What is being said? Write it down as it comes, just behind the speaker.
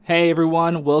Hey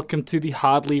everyone, welcome to the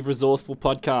Hardly Resourceful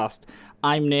podcast.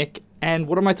 I'm Nick, and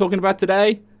what am I talking about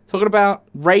today? Talking about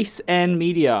race and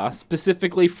media,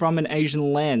 specifically from an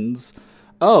Asian lens.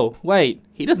 Oh, wait,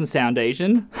 he doesn't sound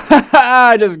Asian.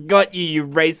 I just got you, you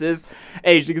racist.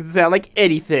 Asian doesn't sound like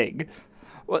anything.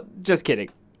 Well, just kidding.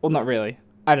 Well, not really.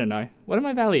 I don't know. What are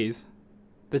my values?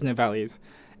 There's no values.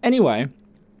 Anyway,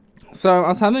 so I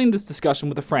was having this discussion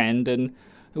with a friend, and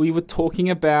we were talking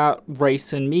about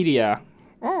race and media.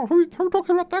 Oh, who talks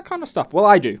about that kind of stuff? Well,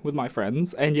 I do, with my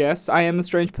friends. And yes, I am a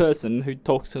strange person who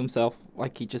talks to himself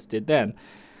like he just did then.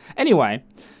 Anyway,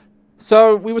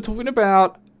 so we were talking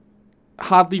about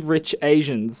hardly rich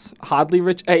Asians. Hardly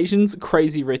rich Asians?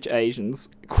 Crazy rich Asians.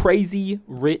 Crazy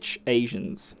rich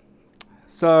Asians.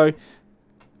 So,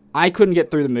 I couldn't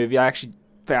get through the movie. I actually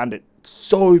found it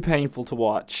so painful to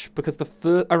watch. Because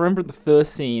I remember the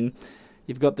first scene,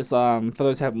 you've got this, for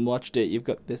those who haven't watched it, you've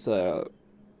got this,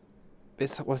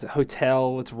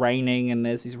 hotel, it's raining, and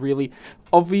there's these really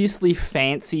obviously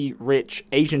fancy, rich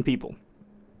Asian people.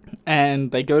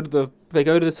 And they go to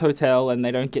this hotel and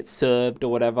they don't get served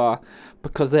or whatever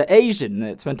because they're Asian.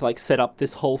 It's meant to like set up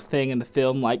this whole thing in the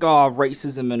film, like, oh,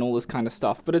 racism and all this kind of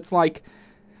stuff. But it's like,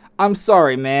 I'm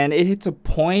sorry, man, it hits a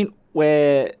point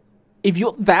where if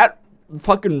you're that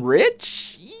fucking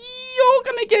rich, you're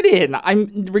gonna get in.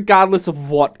 Regardless of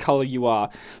what color you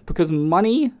are, because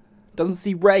money doesn't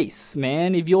see race,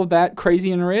 man. If you're that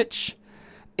crazy and rich,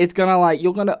 it's gonna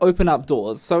you're gonna open up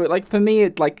doors. So for me,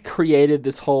 it created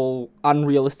this whole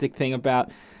unrealistic thing about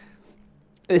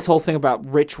rich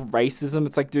racism.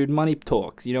 It's like, dude, money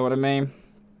talks, you know what I mean?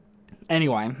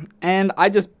 Anyway, and I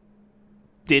just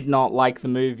did not like the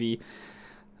movie.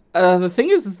 The thing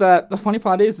is that the funny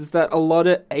part is that a lot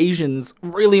of Asians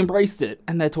really embraced it,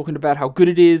 and they're talking about how good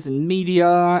it is in media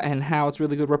and how it's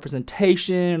really good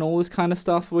representation and all this kind of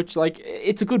stuff, which,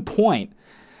 it's a good point,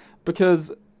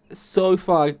 because so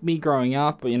far, me growing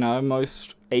up,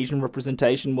 most Asian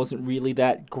representation wasn't really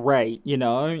that great,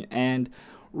 and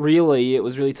really, it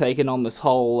was really taken on this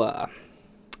whole,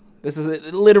 this is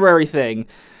a literary thing,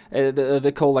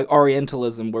 they call,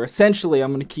 Orientalism, where essentially,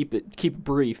 I'm going to keep it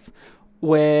brief,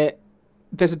 where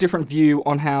there's a different view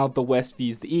on how the West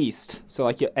views the East. So,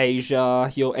 your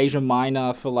Asia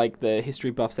Minor for, the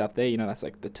history buffs out there, that's,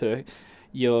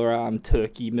 your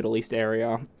Turkey, Middle East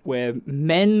area, where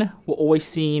men were always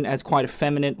seen as quite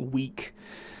effeminate, weak,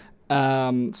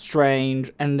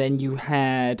 strange, and then you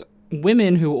had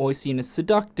women who were always seen as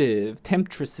seductive,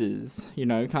 temptresses,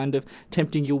 kind of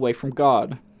tempting you away from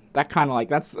God. That kind of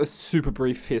that's a super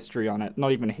brief history on it.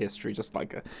 Not even a history, just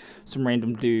some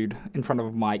random dude in front of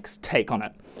a mic's take on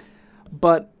it.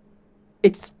 But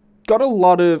it's had a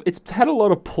lot of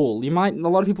pull. A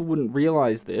lot of people wouldn't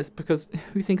realize this because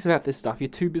who thinks about this stuff? You're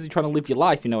too busy trying to live your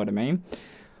life, you know what I mean?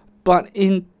 But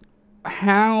in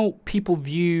how people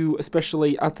view,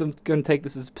 especially, I'm going to take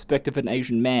this as a perspective of an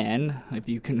Asian man, if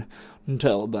you can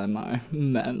tell by my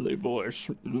manly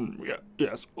voice.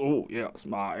 Yes,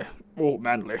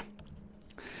 manly.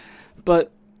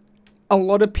 But a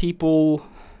lot of people,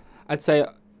 I'd say,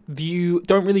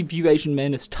 don't really view Asian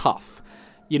men as tough,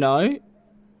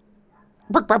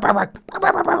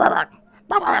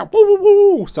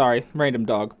 Sorry, random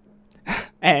dog.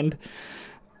 And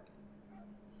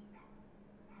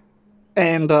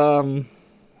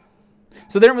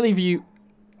so they don't really view.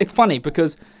 It's funny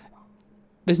because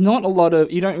there's not a lot of.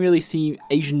 You don't really see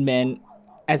Asian men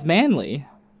as manly.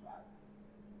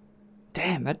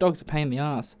 Damn, that dog's a pain in the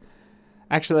ass.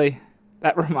 Actually,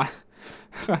 that reminds.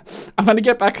 I'm gonna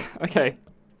get back. Okay,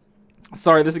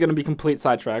 sorry, this is gonna be complete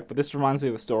sidetrack, but this reminds me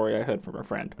of a story I heard from a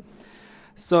friend.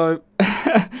 So,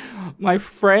 my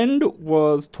friend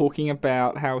was talking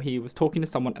about how he was talking to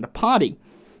someone at a party.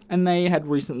 And they had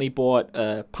recently bought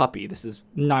a puppy. This is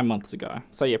 9 months ago.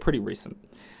 So yeah, pretty recent.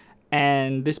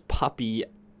 And this puppy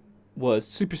was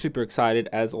super, super excited,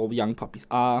 as all young puppies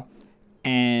are.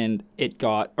 And it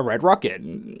got a red rocket,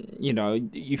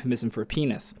 euphemism for a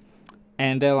penis.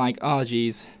 And they're like, oh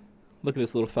geez, look at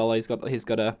this little fella. He's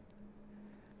got a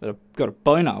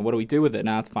boner. What do we do with it?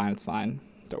 No, it's fine.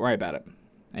 Don't worry about it.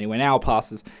 Anyway, an hour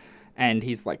passes, and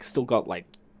he's still got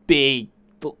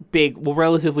big, well,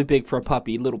 relatively big for a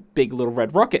puppy, little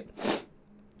red rocket.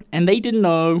 And they didn't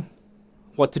know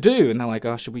what to do. And they're like,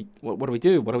 oh, what do we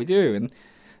do? What do we do? And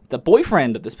the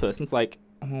boyfriend of this person's like,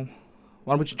 oh,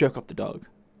 why don't you jerk off the dog?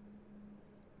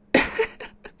 Then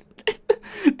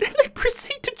they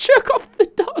proceed to jerk off the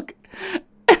dog.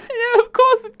 And of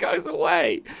course it goes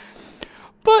away.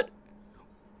 But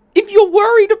if you're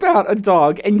worried about a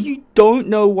dog and you don't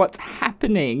know what's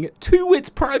happening to its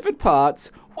private parts,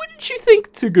 wouldn't you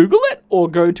think to Google it or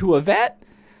go to a vet?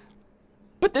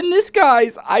 But then this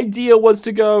guy's idea was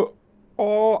to go,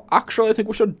 oh, actually, I think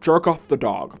we should jerk off the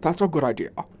dog. That's a good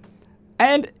idea.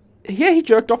 And yeah, he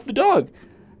jerked off the dog.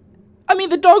 I mean,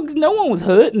 the dog's, no one was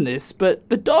hurt in this, but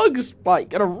the dog's, like,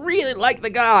 gonna really like the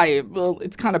guy. Well,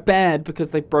 it's kind of bad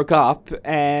because they broke up,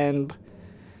 and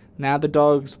now the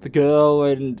dog's with the girl,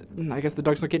 and I guess the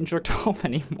dog's not getting jerked off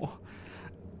anymore.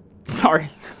 Sorry.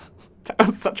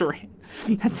 That's such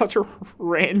a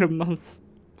random nonsense.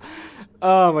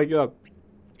 Oh my god.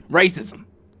 Racism.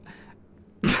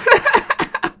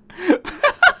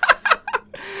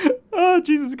 Oh,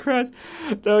 Jesus Christ.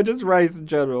 No, just race in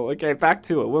general. Okay, back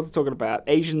to it. What was I talking about?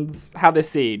 Asians, how they're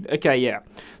seen. Okay, yeah.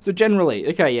 So generally,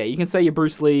 okay, yeah, you can say your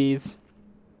Bruce Lees,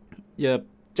 your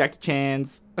Jackie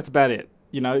Chan's. That's about it.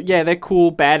 You know, yeah, they're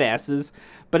cool badasses,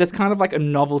 but it's kind of like a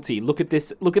novelty. Look at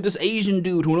this Asian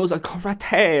dude who knows like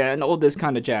karate and all this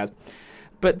kind of jazz.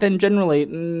 But then generally,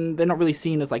 they're not really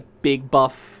seen as like big,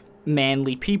 buff,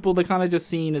 manly people. They're kind of just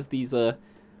seen as these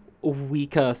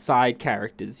weaker side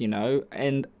characters, you know,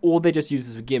 and all they just use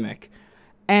is a gimmick.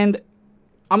 And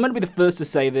I'm going to be the first to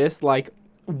say this, like,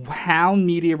 how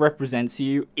media represents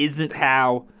you isn't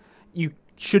how you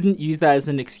shouldn't use that as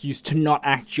an excuse to not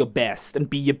act your best and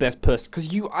be your best person,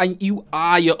 because you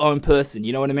are your own person,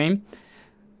 you know what I mean?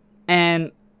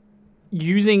 And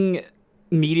using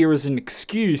media as an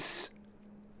excuse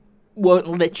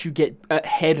won't let you get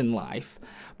ahead in life.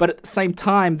 But at the same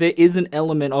time, there is an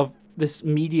element of this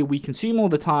media we consume all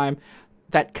the time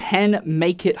that can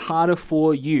make it harder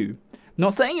for you.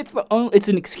 Not saying it's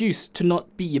an excuse to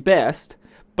not be your best,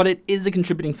 but it is a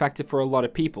contributing factor for a lot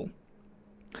of people.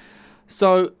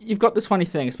 So you've got this funny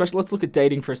thing, especially let's look at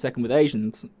dating for a second with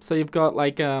Asians. So you've got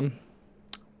like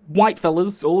white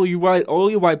fellas, all you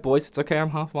white boys. It's okay, I'm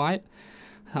half white,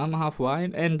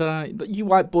 and you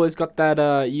white boys got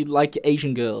that you like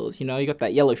Asian girls, you know, you got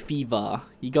that yellow fever,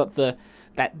 you got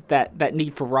that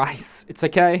need for rice. It's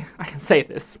okay, I can say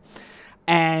this,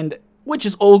 and which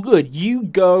is all good. You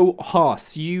go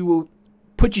hoss, you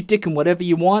put your dick in whatever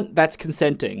you want. That's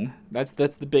consenting. That's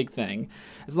the big thing.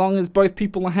 As long as both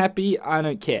people are happy, I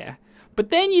don't care. But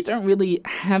then you don't really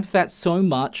have that so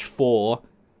much for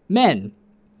men.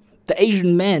 The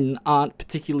Asian men aren't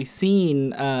particularly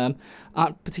seen, aren't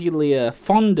particularly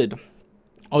fonded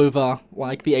over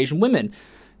like the Asian women.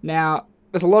 Now,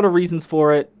 there's a lot of reasons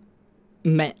for it.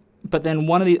 But then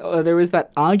there is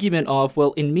that argument of,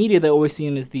 well, in media they're always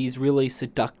seen as these really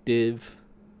seductive,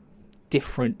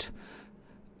 different,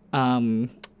 kind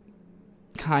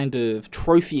of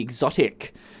trophy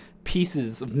exotic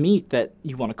pieces of meat that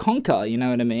you want to conquer, you know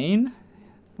what I mean?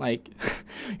 Like,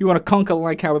 you want to conquer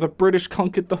like how the British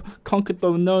conquered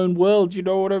the known world, you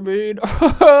know what I mean?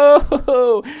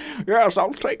 Oh, yes,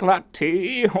 I'll take that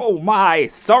tea. Oh my,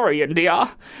 sorry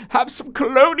India, have some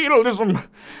colonialism.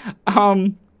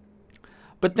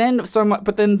 But then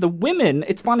the women,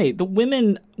 it's funny, the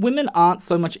women aren't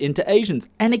so much into Asians.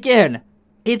 And again,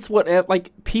 it's what,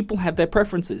 like, people have their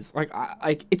preferences. Like,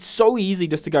 it's so easy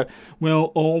just to go, well,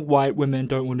 all white women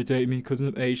don't want to date me because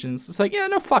I'm Asians. It's like, yeah,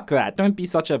 no, fuck that. Don't be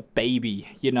such a baby,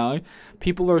 you know?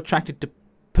 People are attracted to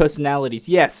personalities,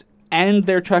 yes, and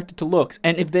they're attracted to looks.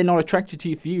 And if they're not attracted to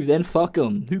you, then fuck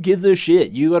them. Who gives a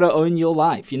shit? You gotta own your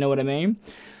life, you know what I mean?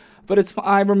 But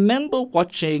I remember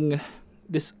watching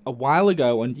this a while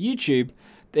ago on YouTube.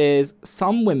 There's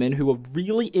some women who are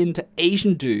really into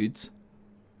Asian dudes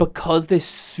because they're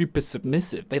super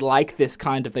submissive. They like this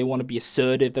kind of, they want to be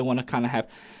assertive, they want to kind of have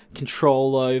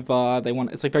control over,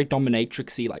 it's like very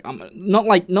dominatrixy, like, not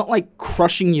like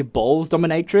crushing your balls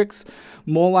dominatrix,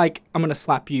 more like, I'm gonna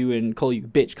slap you and call you a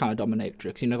bitch kind of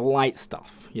dominatrix, you know, the light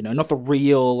stuff, you know, not the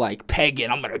real, like, pegging,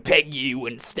 I'm gonna peg you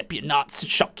and step your nuts and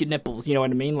shock your nipples, you know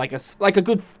what I mean, like a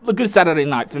good Saturday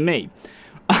night for me.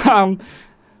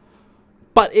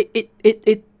 But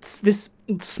it's this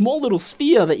small little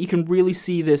sphere that you can really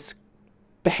see this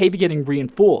behavior getting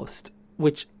reinforced,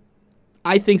 which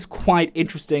I think is quite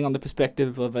interesting on the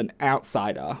perspective of an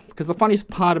outsider. Because the funniest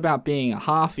part about being a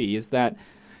halfie is that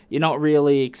you're not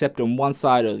really accepted on one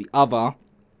side or the other,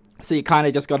 so you kind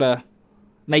of just gotta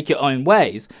make your own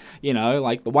ways. You know,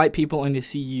 like the white people only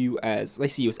see you as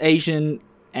Asian,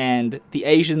 and the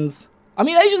Asians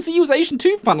see you as Asian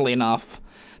too, funnily enough.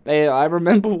 I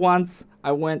remember once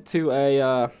I went to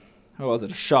a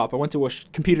shop. I went to a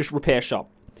computer repair shop.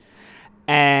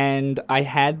 And I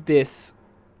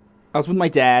was with my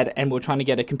dad, and we were trying to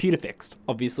get a computer fixed.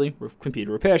 Obviously, we're a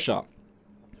computer repair shop.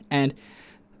 And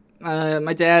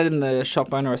my dad and the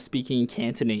shop owner are speaking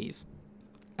Cantonese.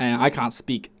 And I can't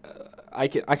speak, I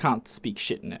can't speak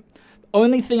shit in it. The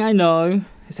only thing I know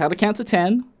is how to count to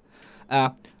 10.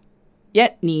 1, 2,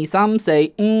 3, 4, 5,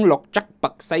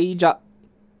 6, 7, 8,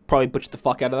 probably butchered the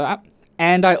fuck out of that.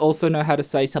 And I also know how to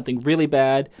say something really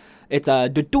bad. It's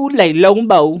Dudule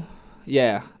Lombo.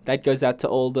 Yeah, that goes out to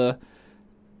all the...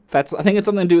 I think it's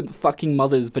something to do with the fucking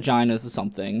mothers' vaginas or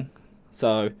something.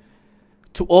 So,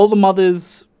 to all the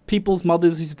mothers, people's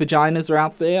mothers whose vaginas are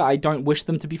out there, I don't wish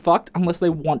them to be fucked unless they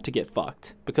want to get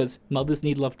fucked. Because mothers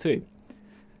need love too.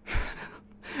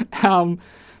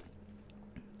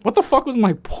 What the fuck was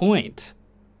my point?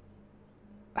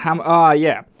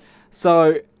 Yeah.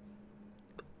 So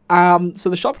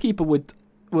the shopkeeper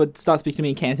would start speaking to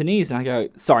me in Cantonese, and I go,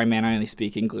 sorry, man, I only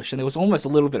speak English. And they was almost a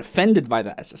little bit offended by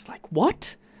that. It's just like,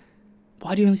 what?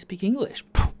 Why do you only speak English?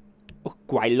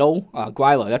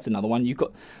 Guilo, that's another one. You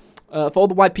got for all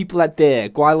the white people out there,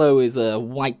 Guilo is a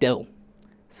white devil.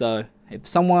 So if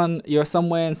you're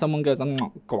somewhere and someone goes, I'm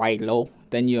not Guilo,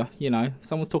 then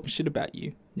someone's talking shit about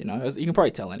you. You can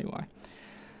probably tell anyway.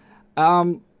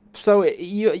 So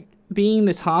you being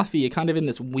this halfie, you're kind of in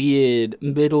this weird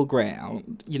middle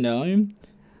ground,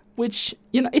 which,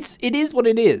 it is what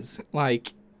it is.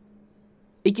 Like,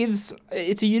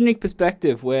 it's a unique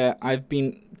perspective where I've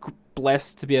been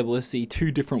blessed to be able to see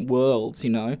two different worlds,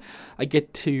 I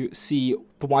get to see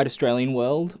the white Australian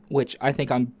world, which I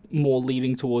think I'm more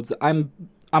leading towards. I'm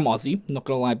Aussie, not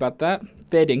gonna lie about that,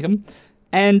 fair dinkum,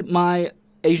 and my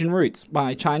Asian roots,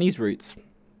 my Chinese roots.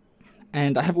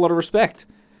 And I have a lot of respect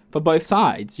for both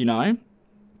sides,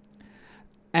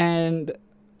 And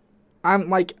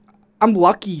I'm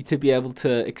lucky to be able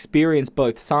to experience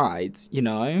both sides,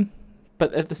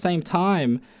 But at the same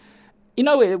time,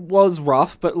 it was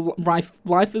rough, but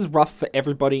life is rough for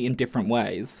everybody in different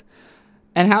ways.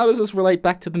 And how does this relate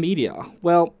back to the media?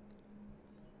 Well,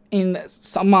 in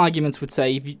some arguments would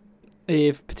say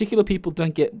if particular people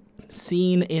don't get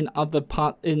seen in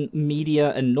in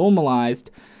media and normalized,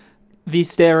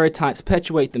 these stereotypes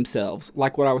perpetuate themselves.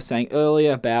 Like what I was saying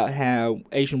earlier about how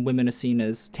Asian women are seen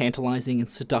as tantalizing and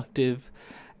seductive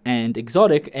and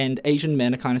exotic, and Asian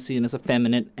men are kind of seen as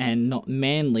effeminate and not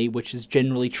manly, which is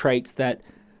generally traits that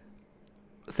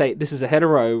say this is a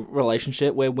hetero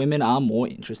relationship where women are more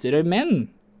interested in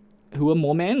men who are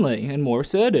more manly and more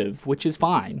assertive, which is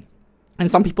fine.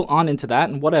 And some people aren't into that,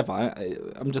 and whatever.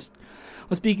 I'm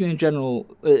speaking in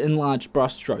general, in large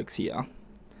brushstrokes here.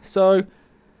 So,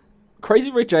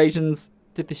 Crazy Rich Asians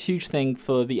did this huge thing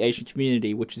for the Asian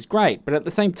community, which is great. But at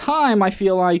the same time, I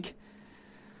feel like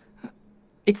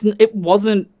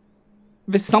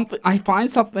I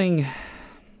find something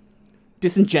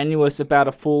disingenuous about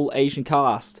a full Asian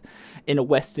cast in a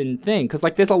Western thing. Because,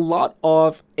 there's a lot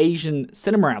of Asian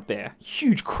cinema out there.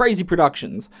 Huge, crazy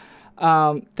productions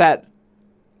that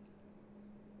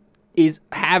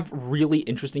have really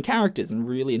interesting characters and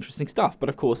really interesting stuff. But,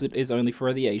 of course, it is only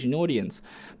for the Asian audience.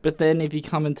 But then if you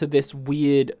come into this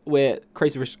weird, where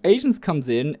Crazy Rich Asians comes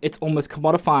in, it's almost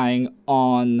commodifying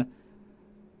on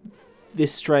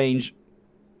this strange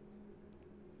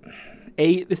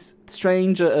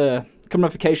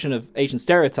commodification of Asian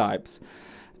stereotypes.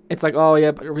 It's like, oh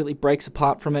yeah, but it really breaks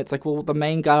apart from it. It's like, well, the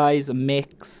main guy's a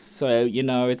mix, so,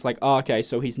 it's like, oh, okay,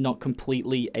 so he's not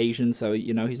completely Asian, so,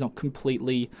 he's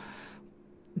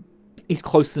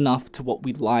close enough to what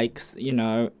we like,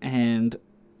 and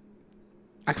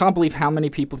I can't believe how many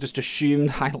people just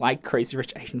assumed I like Crazy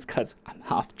Rich Asians because I'm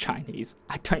half Chinese.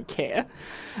 I don't care.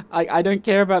 I don't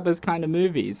care about those kind of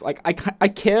movies. I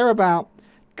care about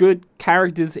good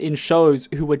characters in shows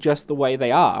who are just the way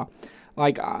they are.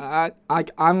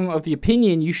 I'm of the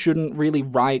opinion you shouldn't really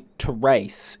write to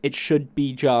race. It should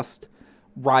be just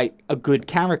write a good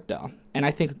character. And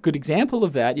I think a good example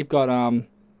of that, you've got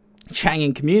Chang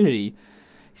in Community.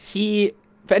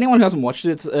 For anyone who hasn't watched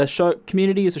it, it's a show.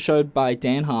 Community is a show by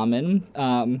Dan Harmon.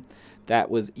 That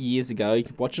was years ago. You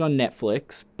can watch it on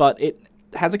Netflix. But it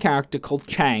has a character called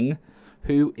Chang,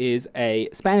 who is a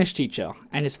Spanish teacher.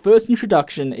 And his first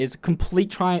introduction is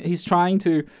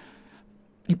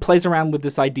he plays around with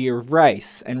this idea of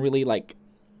race and really,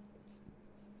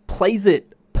 plays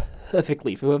it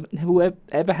perfectly. For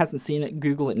whoever hasn't seen it,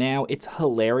 Google it now. It's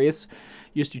hilarious.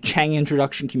 You just do Chang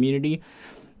introduction Community.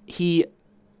 He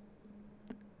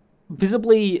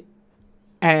visibly,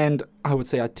 and I would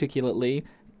say articulately,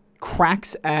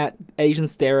 cracks at Asian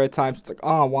stereotypes. It's like,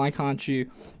 oh, why can't you?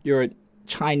 You're a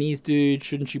Chinese dude.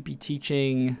 Shouldn't you be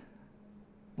teaching,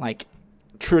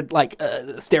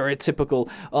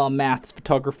 stereotypical maths,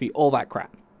 photography, all that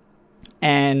crap?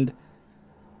 And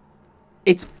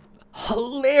it's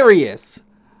hilarious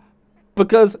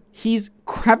because he's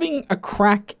having a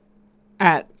crack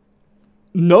at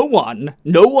no one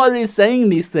is saying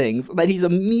these things, that he's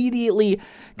immediately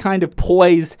kind of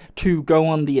poised to go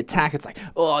on the attack. It's like,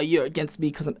 oh, you're against me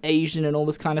because I'm Asian and all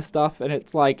this kind of stuff. And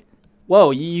it's like, whoa,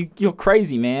 you're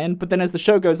crazy, man. But then as the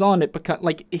show goes on, it becomes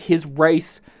like his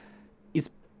race is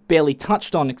barely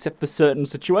touched on except for certain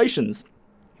situations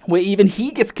where even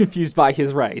he gets confused by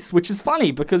his race, which is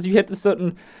funny because you hit a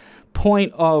certain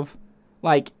point of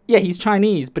like, yeah, he's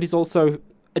Chinese, but he's also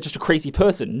just a crazy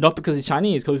person. Not because he's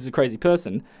Chinese, because he's a crazy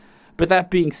person. But that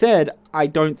being said, I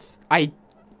don't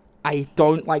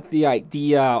like the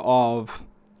idea of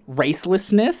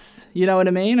racelessness. You know what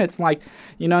I mean? It's like,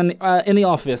 you know, in the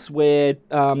Office where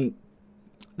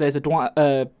there's a Dwight,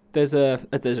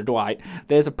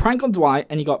 there's a prank on Dwight,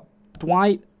 and you got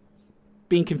Dwight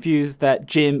being confused that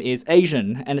Jim is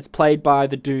Asian, and it's played by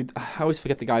the dude. I always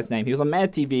forget the guy's name. He was on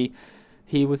Mad TV.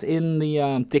 He was in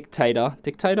the Dictator,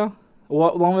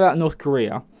 along with North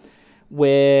Korea,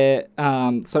 where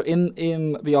so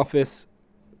in the Office,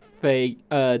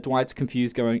 Dwight's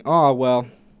confused, going, oh well,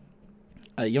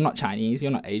 you're not Chinese,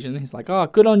 you're not Asian. He's like, oh,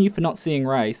 good on you for not seeing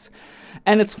race.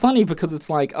 And it's funny because it's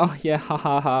like, oh yeah, ha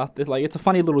ha ha. Like, it's a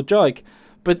funny little joke,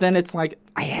 but then it's like,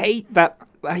 I hate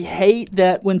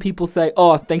that when people say,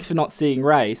 oh, thanks for not seeing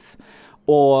race,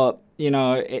 or you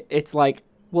know, it's like,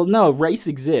 well, no, race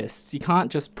exists. You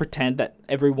can't just pretend that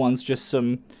everyone's just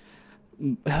some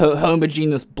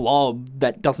homogeneous blob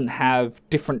that doesn't have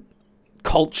different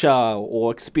culture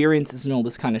or experiences and all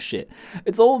this kind of shit.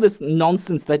 It's all this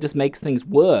nonsense that just makes things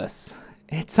worse.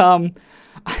 It's I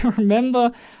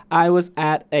remember I was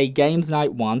at a games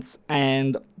night once,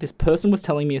 and this person was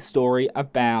telling me a story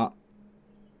about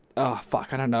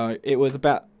it was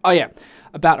about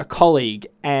a colleague,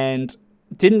 and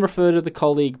didn't refer to the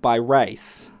colleague by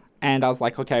race. And I was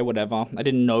like, okay, whatever. I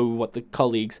didn't know what the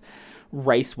colleague's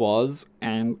race was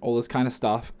and all this kind of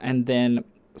stuff. And then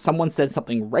someone said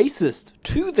something racist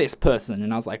to this person,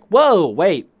 and I was like, whoa,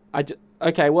 wait, what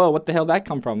the hell did that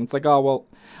come from? It's like, oh, well,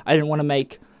 I didn't want to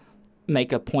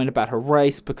make a point about her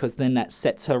race because then that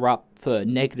sets her up for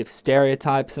negative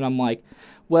stereotypes. And I'm like,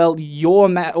 well,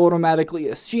 you're automatically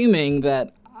assuming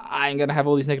that I'm going to have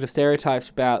all these negative stereotypes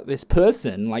about this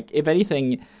person. Like, if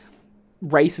anything,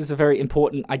 race is a very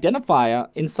important identifier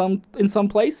in some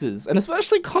places, and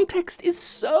especially context is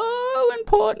so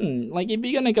important. Like, if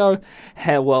you're gonna go,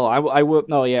 hey, well, I will,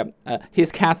 no, yeah,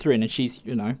 here's Catherine, and she's,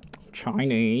 you know,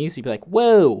 Chinese, you'd be like,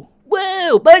 whoa,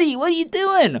 buddy, what are you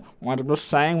doing? Well, I'm just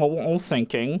saying what we're all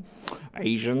thinking.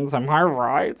 Asians, am I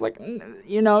right? It's like,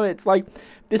 you know, it's like,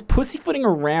 this pussyfooting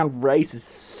around race is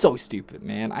so stupid,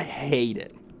 man. I hate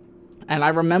it. And I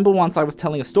remember once I was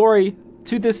telling a story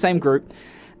to this same group,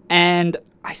 and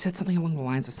I said something along the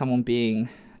lines of someone being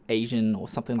Asian or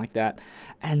something like that.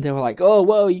 And they were like, oh,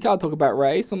 whoa, you can't talk about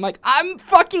race. I'm like, I'm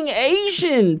fucking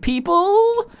Asian,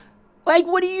 people. Like,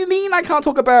 what do you mean I can't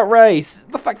talk about race?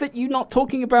 The fact that you're not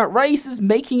talking about race is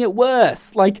making it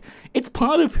worse. Like, it's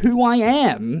part of who I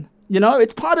am. You know,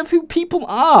 it's part of who people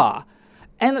are.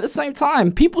 And at the same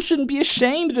time, people shouldn't be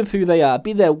ashamed of who they are.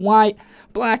 Be they white,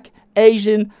 black,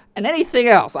 Asian, and anything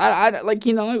else. I like,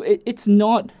 you know, it's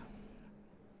not...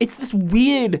 It's this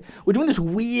weird, we're doing this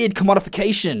weird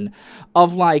commodification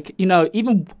of, like, you know,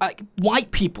 even like white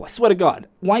people, I swear to God,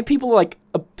 white people are like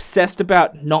obsessed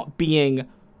about not being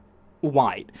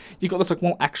white. You got this like,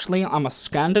 well, actually, I'm a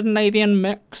Scandinavian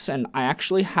mix, and I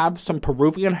actually have some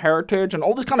Peruvian heritage, and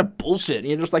all this kind of bullshit. And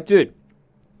you're just like, dude,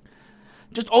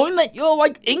 just own that you're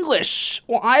like English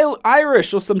or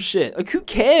Irish or some shit. Like, who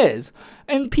cares?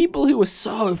 And people who are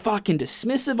so fucking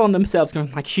dismissive on themselves,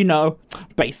 going like, you know,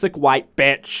 basic white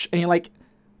bitch. And you're like,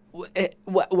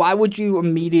 why would you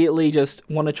immediately just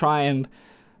want to try and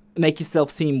make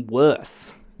yourself seem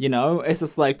worse? You know, it's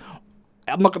just like,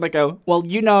 I'm not going to go, well,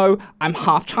 you know, I'm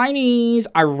half Chinese.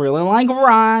 I really like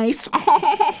rice.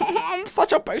 I'm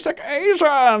such a basic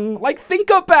Asian. Like, think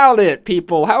about it,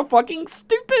 people. How fucking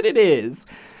stupid it is.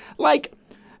 Like,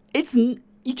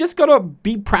 you just got to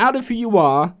be proud of who you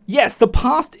are. Yes, the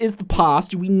past is the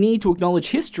past. We need to acknowledge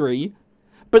history.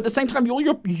 But at the same time,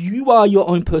 you are your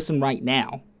own person right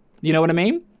now. You know what I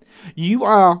mean? You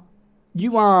are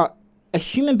a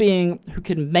human being who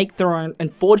can make their own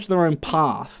and forge their own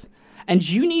path. And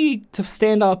you need to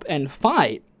stand up and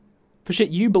fight for shit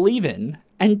you believe in.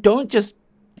 And don't just,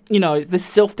 you know, this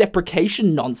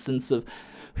self-deprecation nonsense of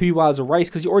who you are as a race,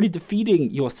 because you're already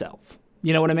defeating yourself.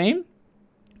 You know what I mean?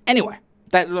 Anyway,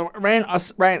 that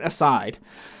ran aside.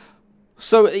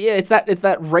 So, yeah, it's that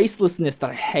racelessness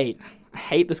that I hate. I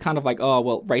hate this kind of like, oh,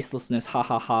 well, racelessness, ha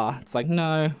ha ha. It's like,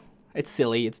 no, it's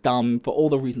silly, it's dumb, for all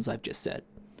the reasons I've just said.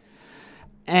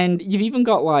 And you've even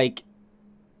got, like,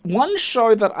 one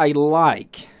show that I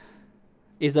like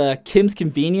is Kim's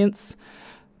Convenience,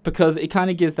 because it kind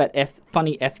of gives that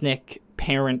funny ethnic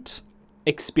parent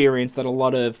experience that a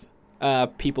lot of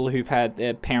people who've had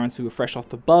their parents who were fresh off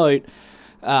the boat,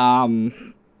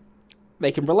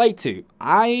 they can relate to.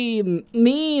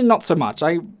 Me, not so much.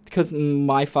 Because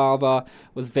my father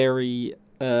was very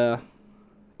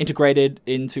integrated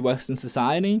into Western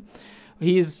society.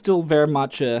 He is still very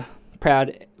much a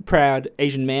proud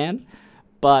Asian man,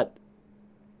 but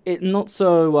not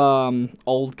so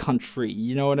old country.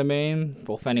 You know what I mean?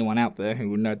 Well, for anyone out there who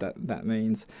would know that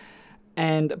means.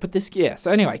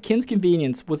 So anyway, Kim's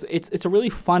Convenience it's a really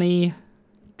funny,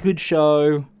 good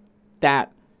show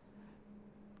that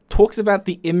talks about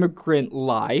the immigrant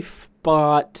life,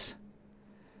 but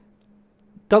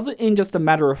does it in just a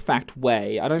matter-of-fact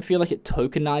way. I don't feel like it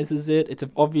tokenizes it. It's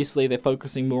obviously they're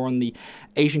focusing more on the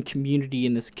Asian community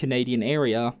in this Canadian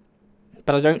area,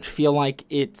 but I don't feel like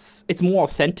it's more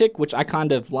authentic, which I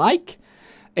kind of like.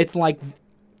 It's like,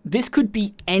 this could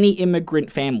be any immigrant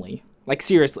family. Like,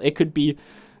 seriously, it could be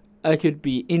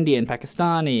Indian,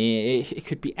 Pakistani, it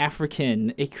could be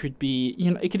African, it could be,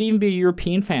 it could even be a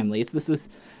European family. It's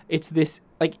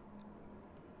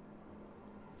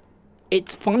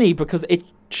funny because it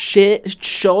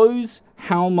shows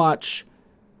how much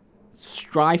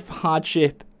strife,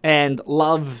 hardship, and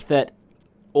love that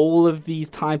all of these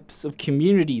types of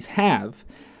communities have,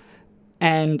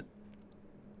 and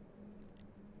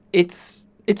it's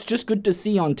just good to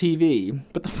see on TV.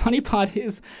 But the funny part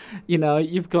is,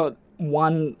 you've got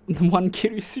one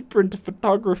kid who's super into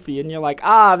photography, and you're like,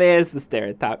 there's the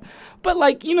stereotype. But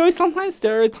sometimes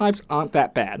stereotypes aren't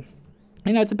that bad.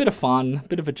 It's a bit of fun, a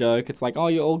bit of a joke. It's like,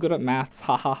 you're all good at maths,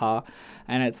 ha ha ha.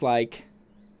 And it's like,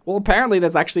 well, apparently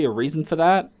there's actually a reason for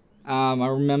that. I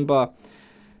remember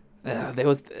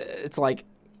it's like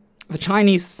the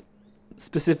Chinese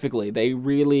specifically, they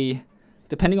really,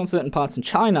 depending on certain parts in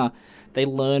China, they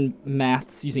learn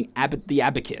maths using the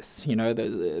abacus,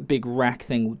 the big rack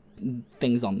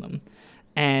things on them.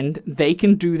 And they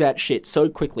can do that shit so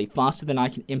quickly, faster than I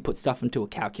can input stuff into a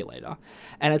calculator.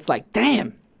 And it's like,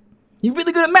 damn, you're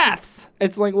really good at maths.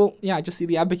 It's like, well, yeah, I just see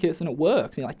the abacus and it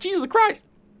works. And you're like, Jesus Christ,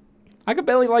 I can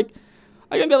barely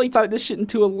type this shit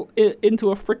into a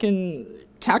freaking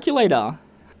calculator,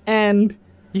 and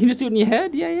you can just do it in your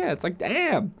head. Yeah. It's like,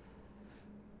 damn.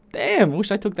 I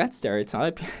wish I took that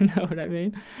stereotype. You know what I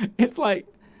mean? It's like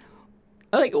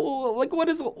what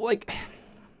is like?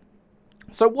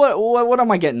 So what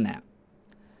am I getting at?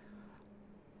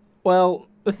 Well,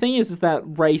 the thing is that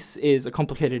race is a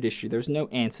complicated issue. There's no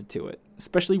answer to it,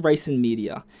 especially race in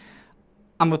media.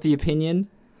 I'm of the opinion,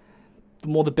 the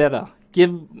more the better.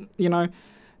 Give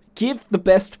the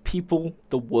best people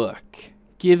the work.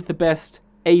 Give the best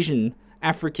Asian,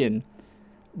 African,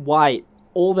 white,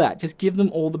 all that. Just give them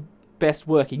all the best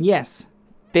work. And yes,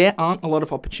 there aren't a lot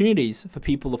of opportunities for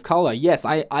people of color. Yes,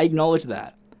 I acknowledge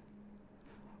that.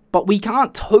 But we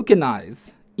can't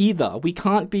tokenize either. We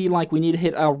can't be like, we need to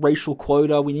hit our racial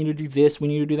quota, we need to do this, we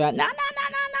need to do that. Nah,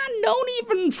 don't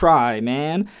even try,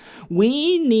 man.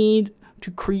 We need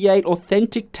to create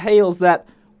authentic tales that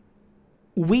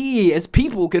we as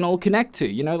people can all connect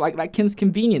to, like Kim's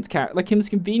Convenience character, like Kim's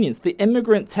Convenience, the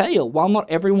immigrant tale. While not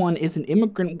everyone is an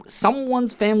immigrant,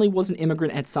 someone's family was an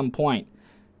immigrant at some point,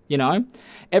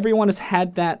 Everyone has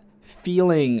had that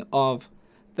feeling of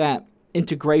that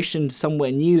integration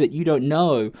somewhere new that you don't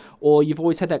know, or you've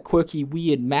always had that quirky,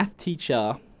 weird math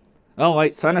teacher,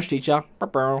 Spanish teacher,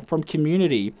 from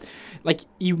Community. Like,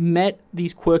 you met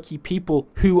these quirky people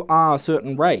who are a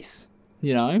certain race,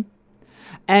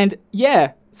 And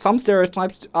yeah, some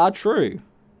stereotypes are true.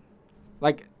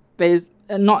 Like, there's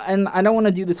not, and I don't want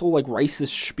to do this whole like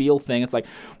racist spiel thing. It's like,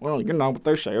 well, what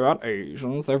they say about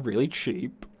Asians, they're really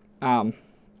cheap.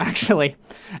 Actually,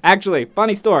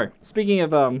 funny story. Speaking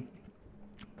of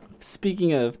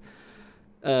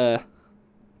what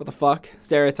the fuck,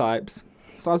 stereotypes.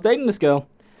 So I was dating this girl,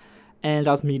 and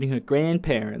I was meeting her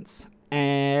grandparents,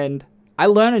 and I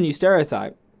learned a new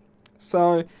stereotype.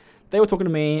 So they were talking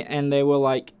to me, and they were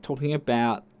like talking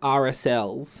about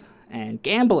RSLs and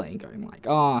gambling, going like,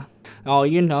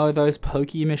 those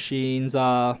pokey machines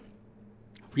are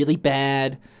really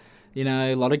bad,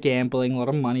 a lot of gambling, a lot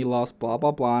of money lost, blah,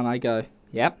 blah, blah. And I go,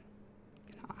 yep,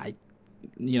 I,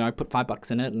 put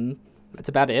 $5 in it, and that's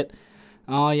about it.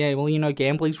 Oh, yeah, well,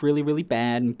 gambling's really, really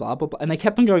bad, and blah, blah, blah. And they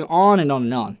kept on going on and on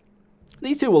and on.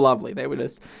 These two were lovely. They were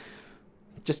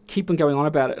just keep on going on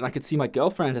about it. And I could see my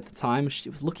girlfriend at the time. She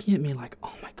was looking at me like,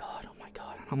 oh, my God. And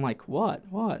I'm like, what?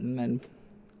 And then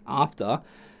after,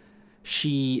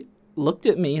 she looked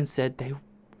at me and said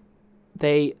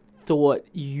they thought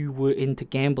you were into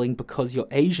gambling because you're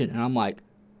Asian. And I'm like,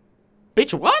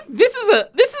 bitch, what? This is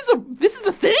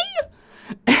the thing?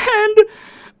 And,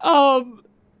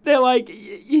 they're like,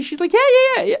 she's like,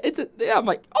 yeah, yeah. I'm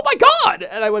like, oh my God.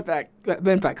 And I went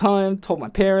back home, told my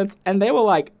parents, and they were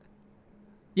like,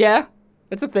 yeah,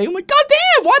 that's a thing. I'm like, God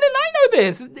damn, why didn't I know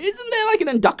this? Isn't there like an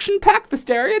induction pack for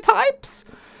stereotypes?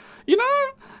 You know?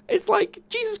 It's like,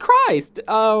 Jesus Christ.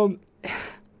 And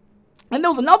there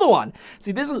was another one.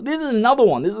 See, this is another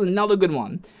one. This is another good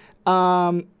one.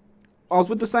 I was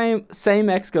with the same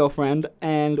ex-girlfriend,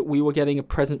 and we were getting a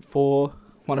present for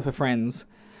one of her friends.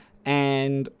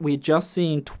 And we had just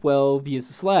seen 12 Years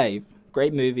a Slave.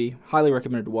 Great movie. Highly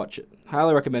recommended to watch it.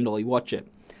 Highly recommend all you watch it.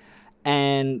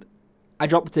 And I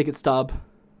dropped the ticket stub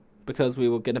because we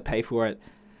were going to pay for it.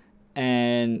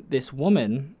 And this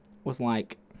woman was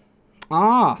like,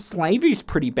 slavery's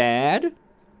pretty bad.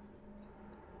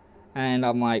 And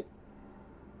I'm like,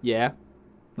 yeah.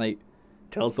 Like,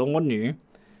 tell someone new.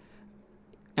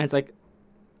 And it's like,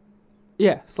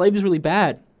 yeah, slavery's really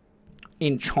bad.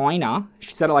 In China,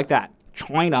 she said it like that.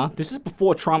 China, this is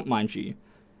before Trump, mind you.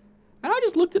 And I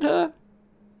just looked at her,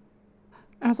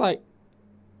 and I was like,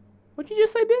 what'd you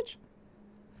just say, bitch?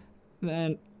 And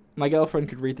then my girlfriend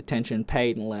could read the tension,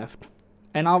 paid, and left.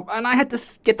 And I had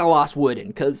to get the last word in,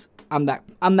 because I'm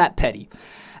that petty.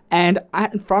 And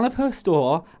in front of her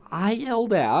store, I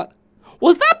yelled out,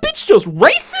 was that bitch just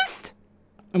racist?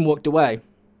 And walked away.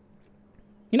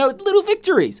 You know, little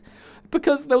victories.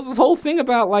 Because there was this whole thing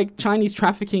about, like, Chinese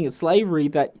trafficking and slavery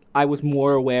that I was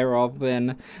more aware of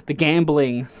than the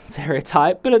gambling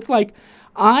stereotype. But it's like,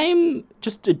 I'm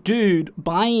just a dude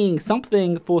buying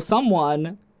something for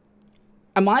someone.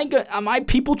 Am I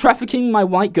people trafficking my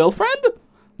white girlfriend?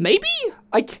 Maybe?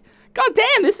 Like,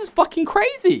 goddamn, this is fucking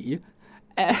crazy.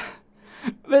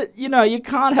 But, you know, you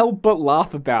can't help but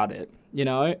laugh about it, you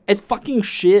know? It's fucking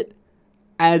shit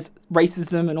as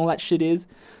racism and all that shit is.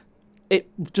 It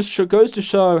just goes to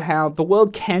show how the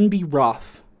world can be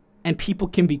rough and people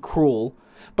can be cruel,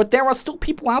 but there are still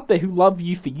people out there who love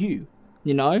you for you,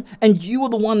 you know? And you are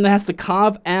the one that has to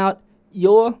carve out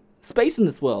your space in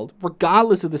this world,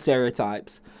 regardless of the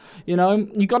stereotypes. You know,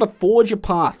 you got to forge your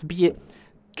path, be it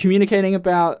communicating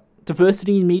about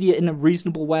diversity in media in a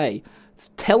reasonable way,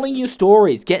 telling your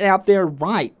stories, get out there,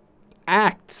 write,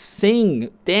 act,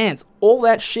 sing, dance, all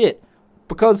that shit.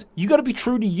 Because you got to be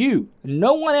true to you,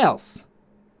 no one else.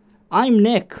 I'm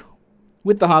Nick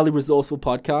with the Highly Resourceful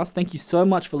podcast. Thank you so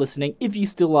much for listening, if you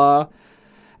still are.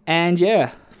 And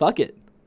yeah, fuck it.